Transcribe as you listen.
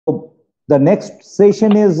The next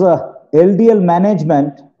session is LDL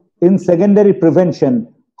management in secondary prevention.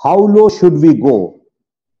 How low should we go?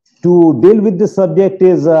 To deal with this subject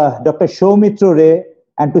is Dr. Saumitra Ray,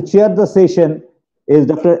 and to chair the session is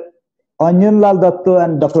Dr. Anjanlal Datta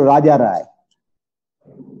and Dr. Raja Rai.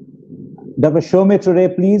 Dr. Saumitra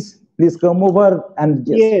Ray, please come over and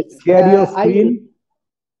just share your screen.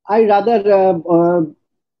 I rather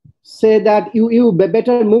say that you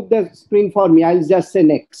better move the screen for me. I'll just say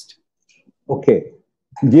next. Okay.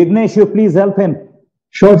 Jignesh, you please help him.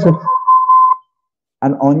 Sure, sir.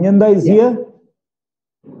 And Anjanda is here?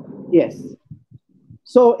 Yes.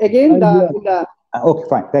 So again, okay,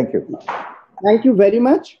 fine. Thank you. Thank you very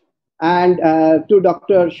much. And to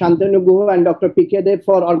Dr. Shantanu Guha and Dr. PK Dev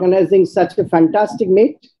for organizing such a fantastic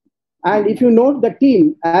meet. And if you note, the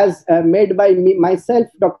team as made by myself,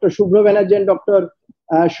 Dr. Shubhra Banerjee and Dr.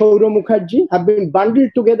 Shauro Mukherjee have been bundled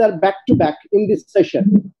together back to back in this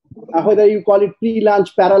session. Whether you call it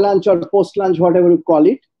pre-lunch, para-lunch, or post-lunch, whatever you call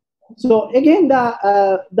it. So again,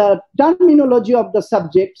 the terminology of the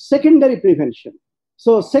subject, secondary prevention.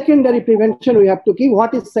 So secondary prevention, we have to keep.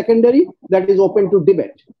 What is secondary? That is open to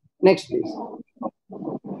debate. Next, please.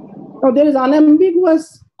 Now, there is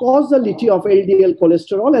unambiguous causality of LDL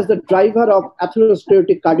cholesterol as the driver of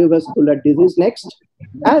atherosclerotic cardiovascular disease. Next,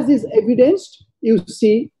 as is evidenced, you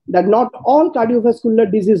see that not all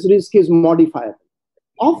cardiovascular disease risk is modifiable.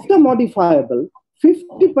 Of the modifiable,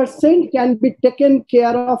 50% can be taken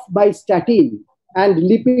care of by statin and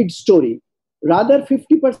lipid story. Rather,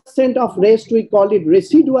 50% of rest, we call it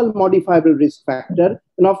residual modifiable risk factor.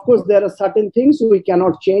 And of course, there are certain things we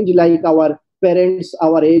cannot change, like our parents,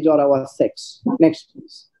 our age, or our sex. Next,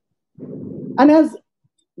 please. And as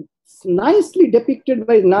nicely depicted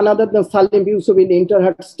by none other than Salim Yusuf in the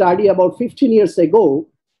Interheart study about 15 years ago,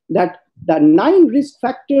 that the 9 risk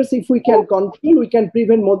factors, if we can control, we can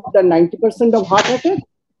prevent more than 90% of heart attack.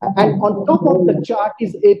 And on top of the chart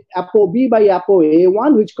is ApoB by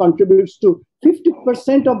ApoA1, which contributes to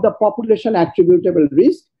 50% of the population attributable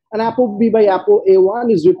risk. And ApoB by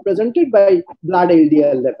ApoA1 is represented by blood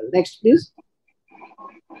LDL level. Next, please.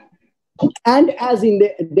 And as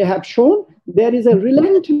they have shown, there is a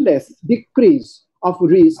relentless decrease of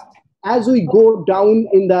risk as we go down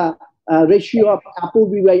in the ratio of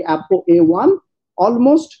ApoB by ApoA1,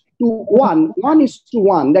 almost to 1.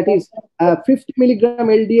 1:1. That is 50 milligram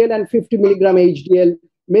LDL and 50 milligram HDL,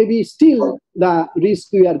 maybe still the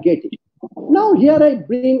risk we are getting. Now, here I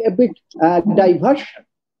bring a bit diversion.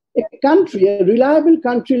 A country, a reliable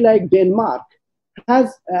country like Denmark,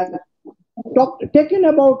 has taken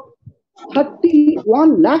about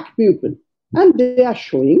 31 lakh people, and they are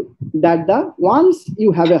showing that once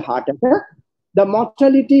you have a heart attack, the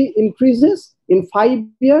mortality increases in 5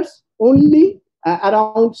 years. Only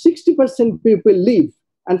around 60% people live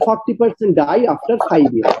and 40% die after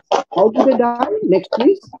 5 years. How do they die? Next,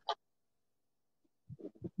 please.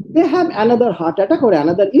 They have another heart attack or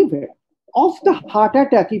another event. Of the heart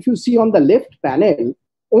attack, if you see on the left panel,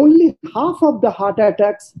 only half of the heart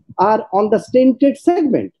attacks are on the stented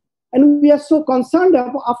segment. And we are so concerned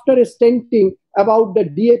after a stenting about the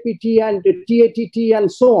DAPT and the TATT and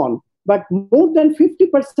so on. But more than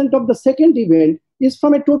 50% of the second event is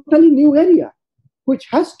from a totally new area, which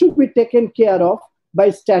has to be taken care of by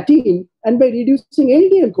statin and by reducing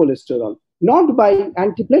LDL cholesterol, not by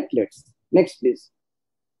antiplatelets. Next, please.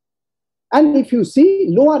 And if you see,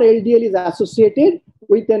 lower LDL is associated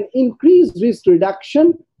with an increased risk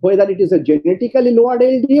reduction, whether it is a genetically lowered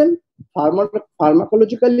LDL,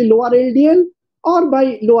 pharmacologically lower LDL, or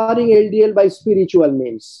by lowering LDL by spiritual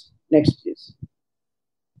means. Next, please.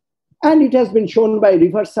 And it has been shown by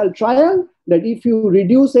reversal trial that if you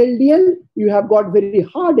reduce LDL, you have got very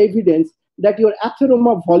hard evidence that your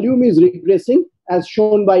atheroma volume is regressing, as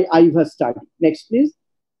shown by IVA study. Next, please.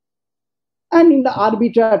 And in the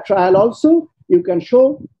Arbiter trial also, you can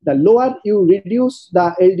show the lower you reduce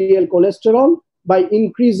the LDL cholesterol by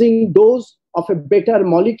increasing dose of a better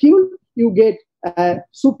molecule, you get a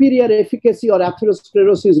superior efficacy or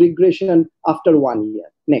atherosclerosis regression after 1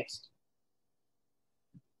 year. Next.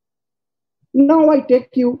 Now I take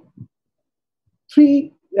you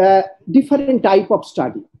 3 different type of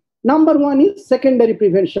study. Number 1 is secondary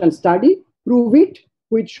prevention study, prove it,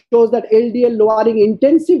 which shows that LDL lowering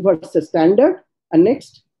intensive versus standard. And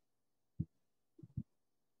next.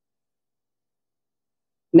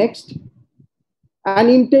 Next. And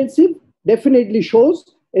intensive definitely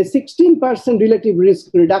shows a 16% relative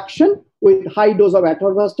risk reduction with high dose of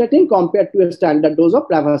atorvastatin compared to a standard dose of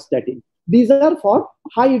pravastatin. These are for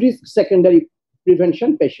high risk secondary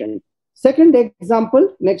prevention patients. Second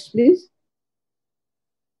example, next please,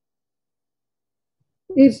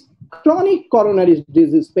 is chronic coronary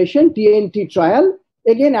disease patient, TNT trial,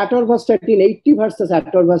 again atorvastatin 80 versus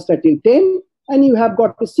atorvastatin 10, and you have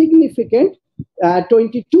got a significant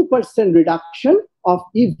 22% reduction of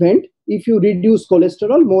event if you reduce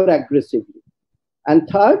cholesterol more aggressively. And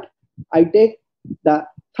third, I take the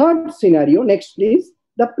third scenario, next please,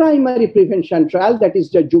 the primary prevention trial, that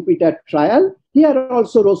is the Jupiter trial. Here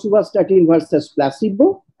also rosuvastatin versus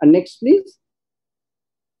placebo. And next please.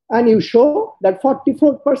 And you show that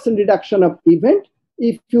 44% reduction of event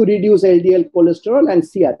if you reduce LDL cholesterol and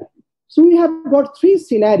CRP. So we have got three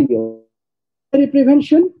scenarios.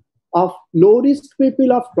 Prevention of low-risk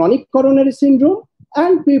people of chronic coronary syndrome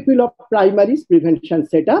and people of primary prevention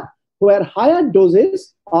setup, where higher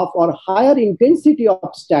doses of or higher intensity of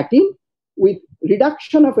statin with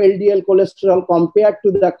reduction of LDL cholesterol compared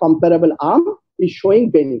to the comparable arm is showing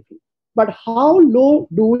benefit. But how low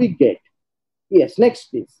do we get? Yes, next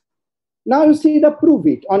please. Now you see the prove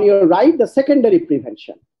it. On your right, the secondary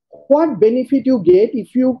prevention. What benefit you get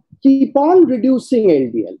if you keep on reducing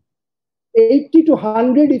LDL? 80 to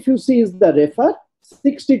 100 if you see is the refer,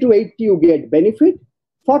 60 to 80 you get benefit,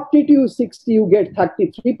 40 to 60 you get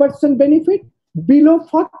 33% benefit, below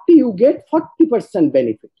 40 you get 40%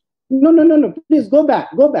 benefit. No, please go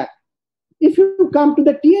back. If you come to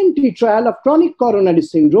the TNT trial of chronic coronary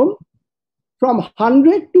syndrome, from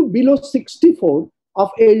 100 to below 64 of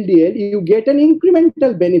LDL, you get an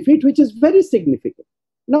incremental benefit, which is very significant.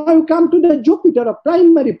 Now you come to the Jupiter of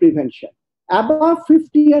primary prevention. Above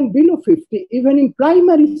 50 and below 50, even in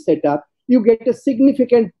primary setup, you get a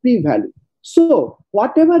significant p-value. So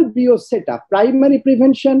whatever be your setup, primary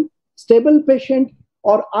prevention, stable patient,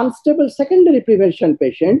 or unstable secondary prevention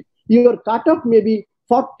patient, your cutoff may be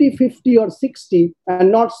 40, 50, or 60,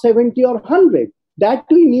 and not 70 or 100. That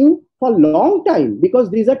we knew for a long time, because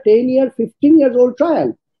these are 10-year, 15-year-old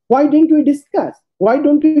trial. Why didn't we discuss? Why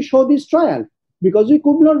don't we show this trial? Because we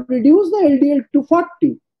could not reduce the LDL to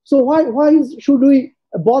 40. So why should we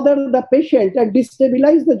bother the patient and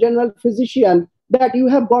destabilize the general physician that you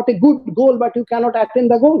have got a good goal, but you cannot attain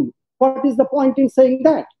the goal? What is the point in saying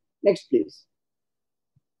that? Next, please.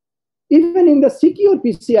 Even in the secure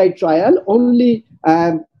PCI trial, only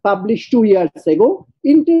published 2 years ago,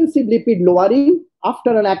 intensive lipid lowering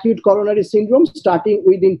after an acute coronary syndrome starting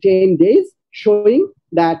within 10 days, showing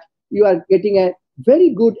that you are getting a very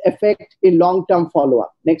good effect in long-term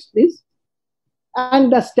follow-up. Next, please.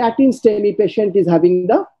 And the statin STEMI patient is having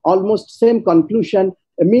the almost same conclusion,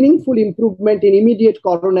 a meaningful improvement in immediate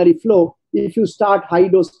coronary flow if you start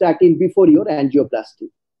high-dose statin before your angioplasty.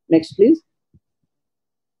 Next, please.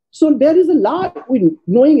 So there is a large,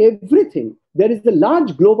 knowing everything, there is a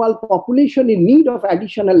large global population in need of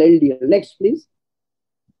additional LDL. Next, please.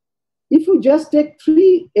 If you just take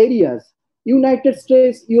 3 areas, United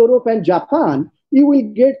States, Europe, and Japan, you will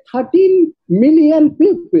get 13 million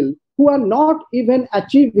people who are not even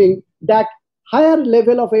achieving that higher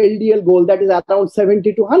level of LDL goal, that is around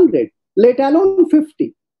 70 to 100, let alone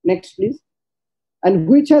 50. Next, please. And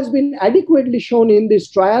which has been adequately shown in this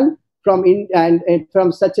trial from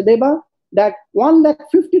Sachdeva, that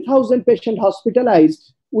 150,000 patients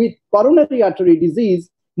hospitalized with coronary artery disease,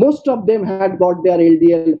 most of them had got their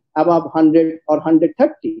LDL above 100 or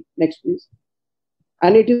 130. Next, please.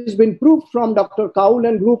 And it has been proved from Dr. Kaul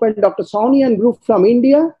and group and Dr. Sawhney and group from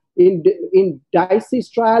India in DICE's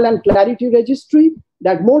trial and Clarity registry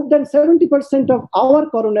that more than 70% of our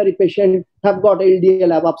coronary patients have got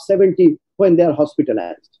LDL above 70 when they are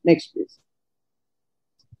hospitalized. Next, please.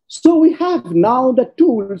 So we have now the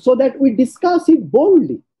tool so that we discuss it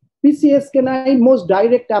boldly. PCSK9 most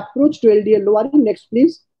direct approach to LDL lowering. Next,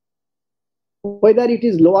 please. Whether it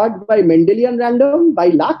is lowered by Mendelian random, by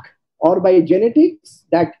luck, or by genetics,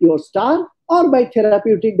 that's your star, or by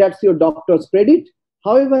therapeutic, that's your doctor's credit.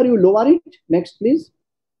 However you lower it, next please,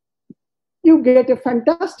 you get a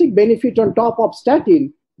fantastic benefit on top of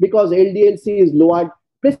statin because LDL-C is lowered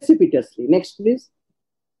precipitously. Next please.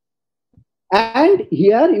 And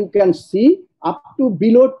here you can see up to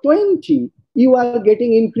below 20, you are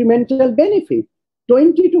getting incremental benefit.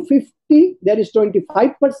 20 to 50, there is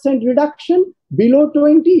 25% reduction. Below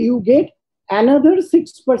 20, you get another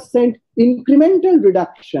 6% incremental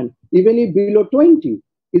reduction, even if below 20.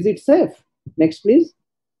 Is it safe? Next, please.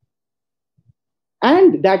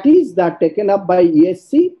 And that is that taken up by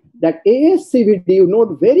ESC, that ASCVD, you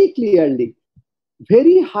note very clearly,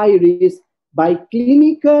 very high risk by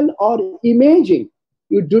clinical or imaging.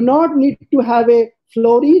 You do not need to have a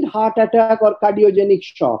florid heart attack or cardiogenic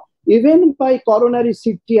shock. Even by coronary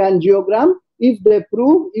CT angiogram, if they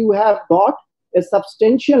prove you have got a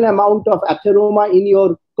substantial amount of atheroma in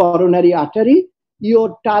your coronary artery,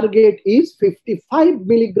 your target is 55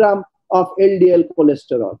 milligram of LDL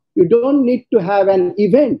cholesterol. You don't need to have an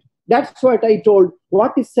event. That's what I told.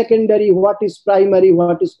 What is secondary, what is primary,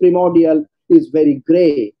 what is primordial is very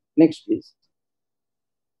gray. Next, please.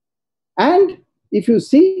 And if you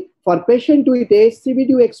see, for patient with ASCVD,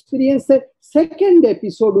 you experience a second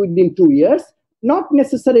episode within 2 years, not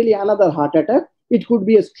necessarily another heart attack. It could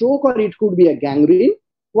be a stroke or it could be a gangrene.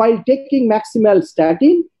 While taking maximal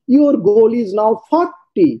statin, your goal is now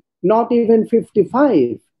 40, not even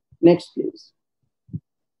 55. Next, please.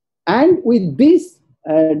 And with this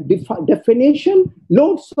definition,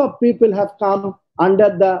 loads of people have come under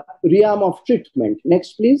the realm of treatment.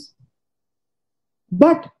 Next, please.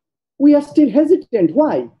 But we are still hesitant.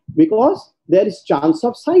 Why? Because there is chance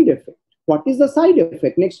of side effect. What is the side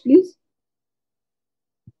effect? Next, please.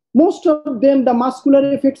 Most of them, the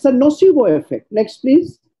muscular effects are nocebo effect. Next,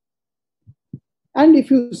 please. And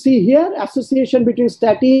if you see here, association between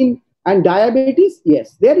statin and diabetes,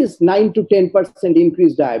 yes, there is 9 to 10%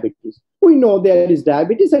 increased diabetes. We know there is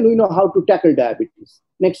diabetes and we know how to tackle diabetes.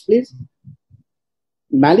 Next, please.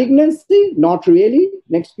 Malignancy, not really.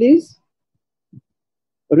 Next, please.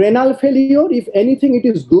 Renal failure, if anything, it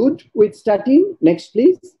is good with statin. Next,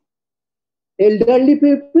 please. Elderly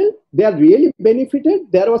people, they are really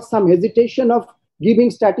benefited. There was some hesitation of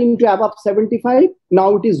giving statin to above 75.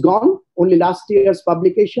 Now it is gone. Only last year's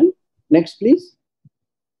publication. Next, please.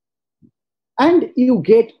 And you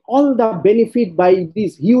get all the benefit by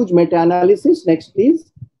this huge meta-analysis. Next,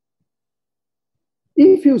 please.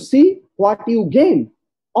 If you see what you gain,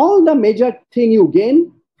 all the major thing you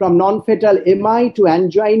gain from non-fatal MI to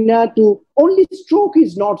angina to only stroke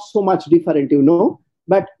is not so much different, you know.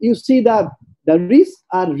 But you see the risks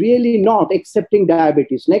are really not, excepting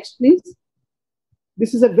diabetes. Next, please.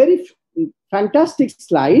 This is a very fantastic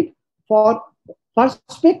slide for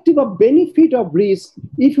perspective of benefit of risk.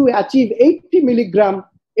 If you achieve 80 milligram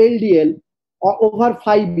LDL over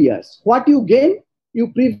 5 years, what you gain?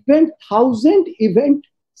 You prevent 1,000 event,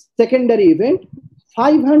 secondary event,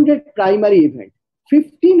 500 primary event,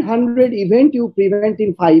 1,500 event you prevent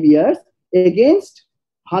in 5 years against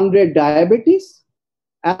 100 diabetes,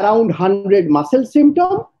 around 100 muscle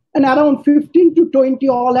symptom, and around 15 to 20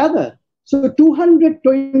 all other. So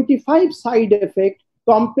 225 side effect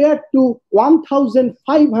compared to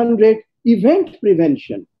 1,500 event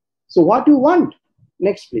prevention. So what you want?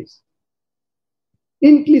 Next, please.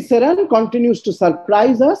 Inclisiran continues to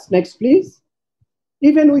surprise us. Next, please.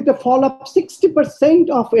 Even with a fall of 60%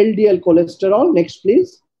 of LDL cholesterol. Next,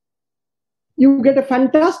 please. You get a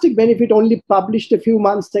fantastic benefit only published a few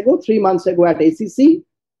months ago, 3 months ago at ACC,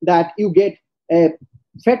 that you get a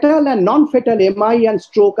fatal and non-fatal MI and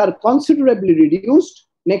stroke are considerably reduced.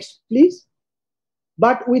 Next, please.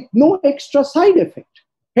 But with no extra side effect.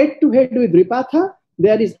 Head-to-head with Repatha,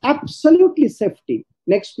 there is absolutely safety.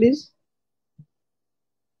 Next, please.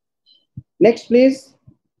 Next, please.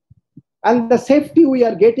 And the safety we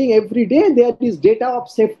are getting every day, there is data of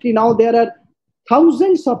safety. Now there are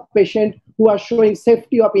thousands of patients who are showing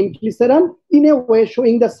safety of inclisiran, in a way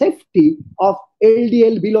showing the safety of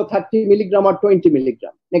LDL below 30 milligram or 20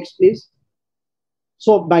 milligram. Next, please.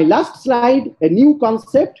 So my last slide, a new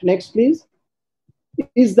concept, next, please,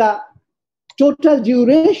 is the total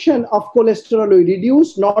duration of cholesterol we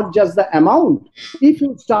reduce, not just the amount. If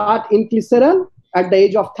you start inclisiran at the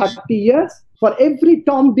age of 30 years, for every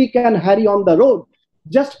Tom, Dick, and Harry on the road,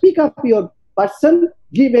 just pick up your person,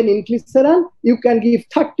 give an inclisiran, you can give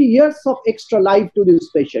 30 years of extra life to this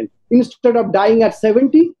patient. Instead of dying at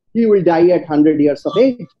 70, he will die at 100 years of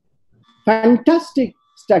age. Fantastic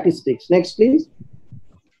statistics. Next, please.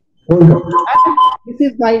 This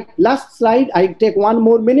is my last slide. I take 1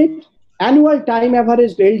 more minute. Annual time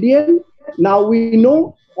average LDL. Now we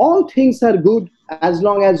know all things are good as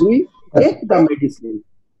long as we take the medicine.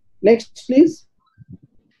 Next, please.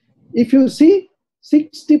 If you see,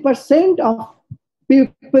 60% of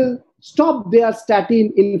people stop their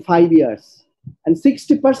statin in 5 years. And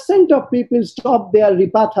 60% of people stop their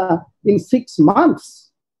Repatha in 6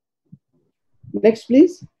 months. Next,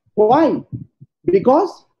 please. Why?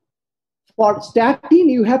 Because for statin,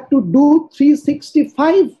 you have to do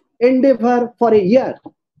 365 endeavor for a year.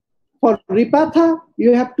 For Repatha,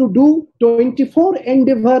 you have to do 24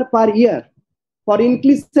 endeavor per year. For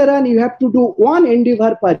inclisiran, you have to do 1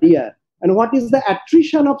 endeavor per year. And what is the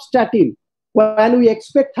attrition of statin? When we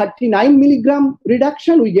expect 39 milligram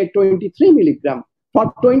reduction, we get 23 milligram.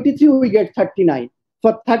 For 23, we get 39.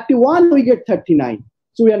 For 31, we get 39.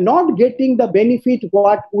 So we are not getting the benefit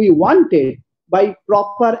what we wanted by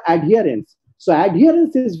proper adherence. So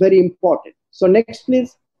adherence is very important. So next,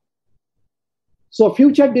 please. So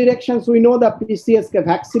future directions, we know the PCSK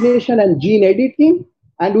vaccination and gene editing,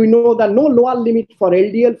 and we know the no lower limit for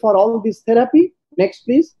LDL for all this therapy. Next,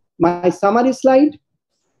 please. My summary slide.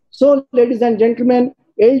 So, ladies and gentlemen,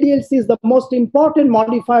 LDL-C is the most important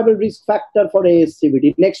modifiable risk factor for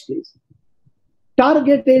ASCVD. Next, please.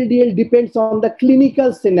 Target LDL depends on the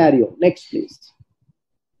clinical scenario. Next, please.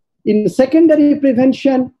 In secondary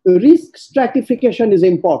prevention, risk stratification is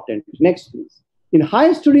important. Next, please. In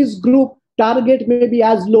highest risk group, target may be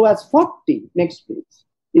as low as 40. Next, please.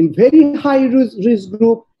 In very high risk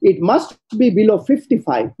group, it must be below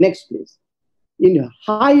 55. Next, please. In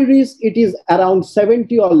high risk, it is around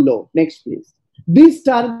 70 or low. Next, please. These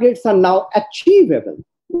targets are now achievable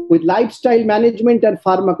with lifestyle management and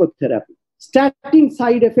pharmacotherapy. Statin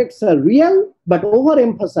side effects are real but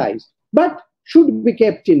overemphasized, but should be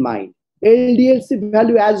kept in mind. LDL-C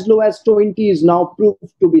value as low as 20 is now proved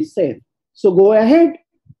to be safe. So go ahead,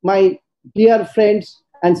 my dear friends,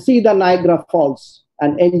 and see the Niagara Falls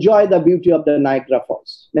and enjoy the beauty of the Niagara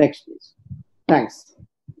Falls. Next, please. Thanks.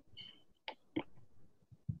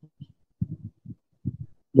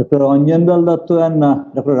 Dr. Anjanal Dattu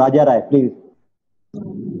and Dr. Raja Rai, please.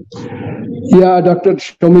 Yeah, Dr.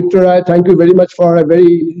 Saumitra Ray, thank you very much for a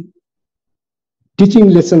very teaching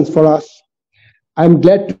lessons for us. I'm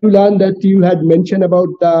glad to learn that you had mentioned about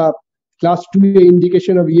the class 2A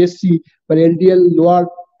indication of ESC, where LDL lower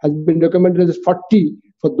has been recommended as 40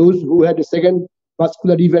 for those who had a second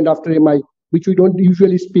vascular event after MI, which we don't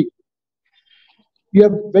usually speak. You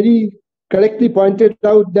have very correctly pointed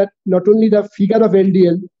out that not only the figure of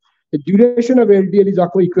LDL, the duration of LDL is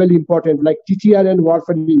also equally important, like TTR and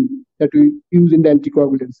warfarin that we use in the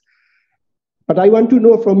anticoagulants. But I want to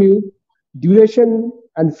know from you, duration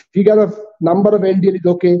and figure of number of LDL is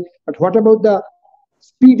okay, but what about the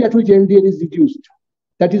speed at which LDL is reduced?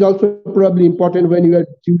 That is also probably important when you are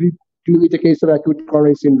dealing with a case of acute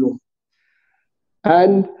coronary syndrome.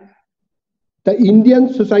 And the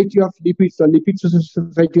Indian Society of Lipids, or Lipid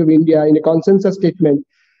Society of India, in a consensus statement,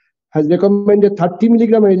 has recommended 30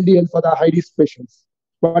 milligram LDL for the high-risk patients.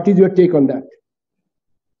 What is your take on that?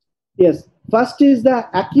 Yes. First is the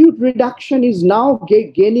acute reduction is now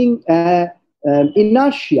gaining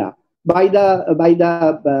inertia by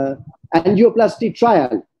the angioplasty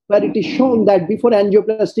trial, where it is shown that before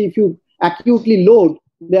angioplasty, if you acutely load,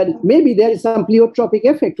 there is some pleiotropic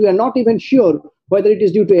effect. We are not even sure whether it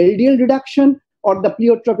is due to LDL reduction or the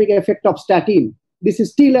pleiotropic effect of statin. This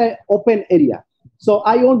is still an open area. So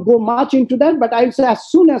I won't go much into that, but I'll say as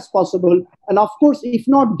soon as possible. And of course, if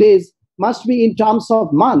not days, must be in terms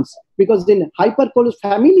of months, because in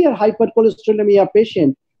familiar hypercholesterolemia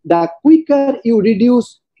patient, the quicker you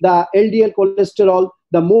reduce the LDL cholesterol,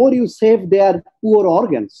 the more you save their poor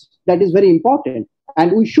organs. That is very important.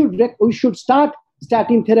 And we should start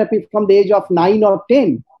statin therapy from the age of 9 or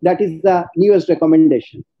 10. That is the newest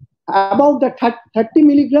recommendation. About the 30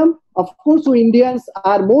 milligram, of course, we Indians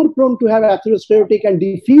are more prone to have atherosclerotic and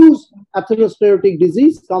diffuse atherosclerotic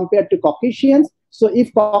disease compared to Caucasians. So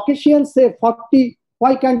if Caucasians say 40,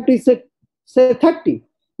 why can't we say 30?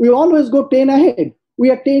 We always go 10 ahead. We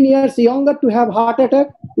are 10 years younger to have heart attack.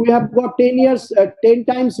 We have got 10 years, 10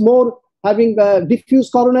 times more having diffuse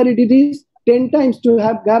coronary disease, 10 times to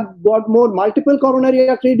have got more multiple coronary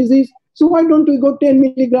artery disease. So why don't we go 10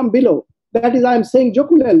 milligram below? That is, I'm saying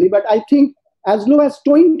jocularly, but I think as low as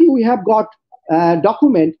 20, we have got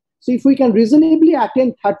document. So if we can reasonably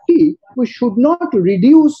attain 30, we should not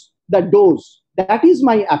reduce the dose. That is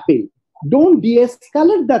my appeal. Don't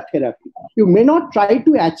de-escalate the therapy. You may not try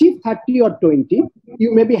to achieve 30 or 20.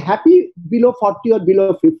 You may be happy below 40 or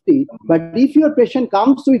below 50. But if your patient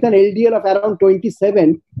comes with an LDL of around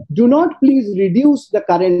 27, do not please reduce the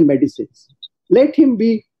current medicines. Let him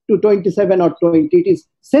be to 27 or 20. It is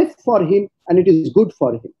safe for him and it is good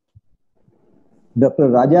for him. Dr.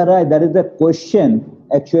 Raja Rai, there is a question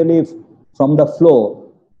actually from the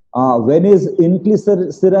floor. When is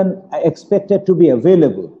inclisiran expected to be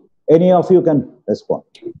available? Any of you can respond.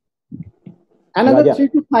 Another Raja. 3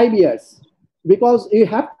 to 5 years, because you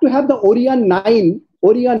have to have the Orion 9.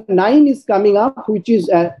 Orion 9 is coming up, which is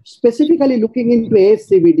specifically looking into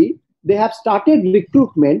ASCVD. They have started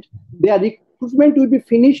recruitment. Their recruitment will be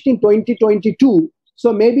finished in 2022.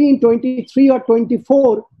 So maybe in 23 or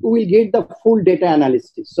 24, we will get the full data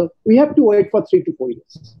analysis. So we have to wait for 3 to 4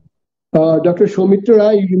 years. Dr. Saumitra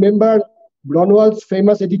Ray, you remember Bronwall's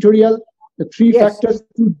famous editorial, the three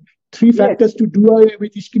factors to do away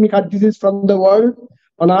with ischemic heart disease from the world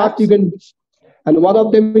on earth, and one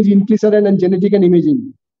of them is inclisiran and genetic and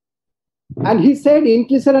imaging. And he said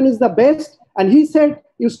inclisiran is the best, and he said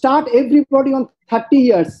you start everybody on 30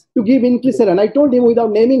 years to give inclisiran. I told him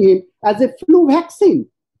without naming him as a flu vaccine.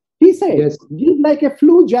 He said, Yes. give like a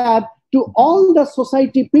flu jab to all the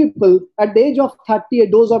society people at the age of 30, a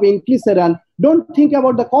dose of inclisiran. Don't think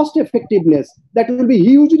about the cost effectiveness. That will be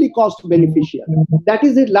hugely cost beneficial. That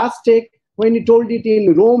is his last take when he told it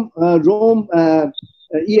in Rome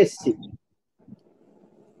ESC.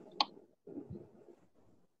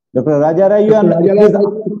 Dr. Rajarai, please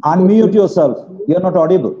unmute yourself. You are not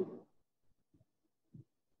audible.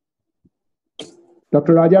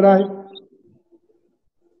 Dr. Rajarai.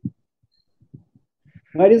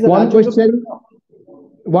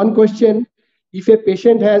 One question. If a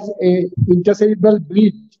patient has a intracerebral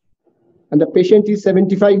bleed and the patient is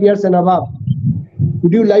 75 years and above,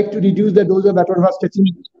 would you like to reduce the dose of atorvastatin?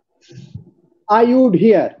 I would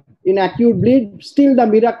hear in acute bleed, still the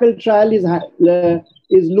miracle trial is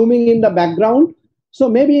looming in the background. So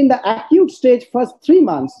maybe in the acute stage, first 3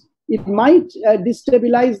 months, it might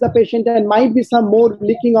destabilize the patient and might be some more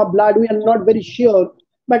leaking of blood. We are not very sure.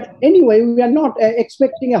 But anyway, we are not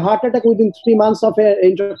expecting a heart attack within 3 months of an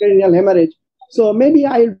intracranial hemorrhage. So maybe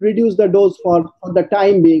I'll reduce the dose for the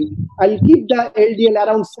time being. I'll keep the LDL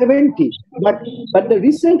around 70. But the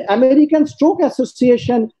recent American Stroke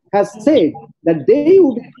Association has said that they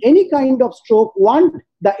would, any kind of stroke, want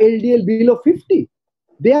the LDL below 50.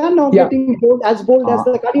 They are now getting bold as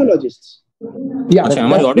the cardiologists. Yeah,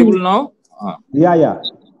 am I audible now? Yeah.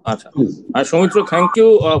 Saumitra, thank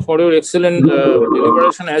you for your excellent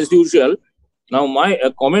deliberation as usual. Now, my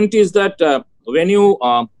comment is that when you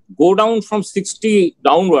go down from 60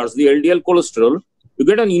 downwards, the LDL cholesterol, you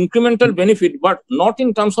get an incremental benefit, but not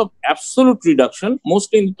in terms of absolute reduction,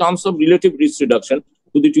 mostly in terms of relative risk reduction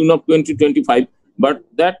to the tune of 20-25, but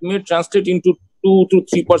that may translate into 2 to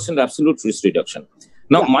 3% absolute risk reduction.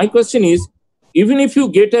 Now, my question is, even if you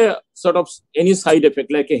get a sort of any side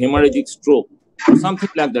effect like a hemorrhagic stroke or something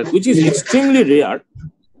like that, which is extremely rare,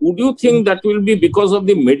 would you think that will be because of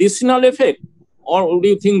the medicinal effect, or would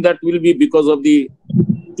you think that will be because of the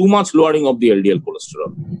too much lowering of the LDL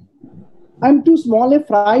cholesterol? I'm too small a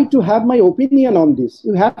fry to have my opinion on this.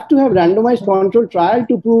 You have to have randomized control trial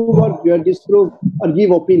to prove or disprove or give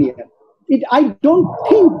opinion. I don't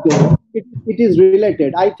think though it is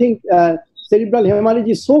related. I think cerebral hemorrhage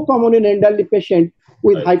is so common in elderly patient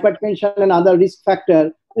with hypertension and other risk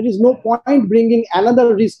factor. There is no point bringing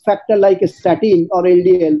another risk factor like a statin or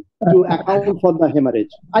LDL to account for the hemorrhage.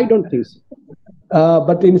 I don't think so.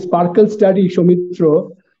 But in Sparkle study, Saumitra,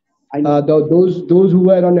 those who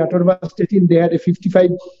were on atorvastatin, they had a 55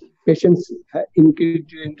 patients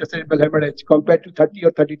increased intracerebral hemorrhage compared to 30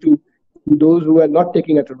 or 32 those who were not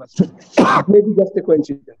taking atorvastatin. Maybe just a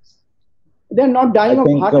coincidence. They're not dying of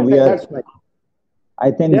heart attack. That's why.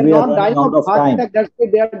 I think we are running out of time. That's why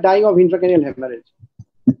they are dying of intracranial hemorrhage.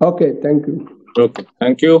 Okay, thank you. Okay,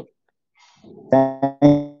 thank you.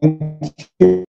 Thank you.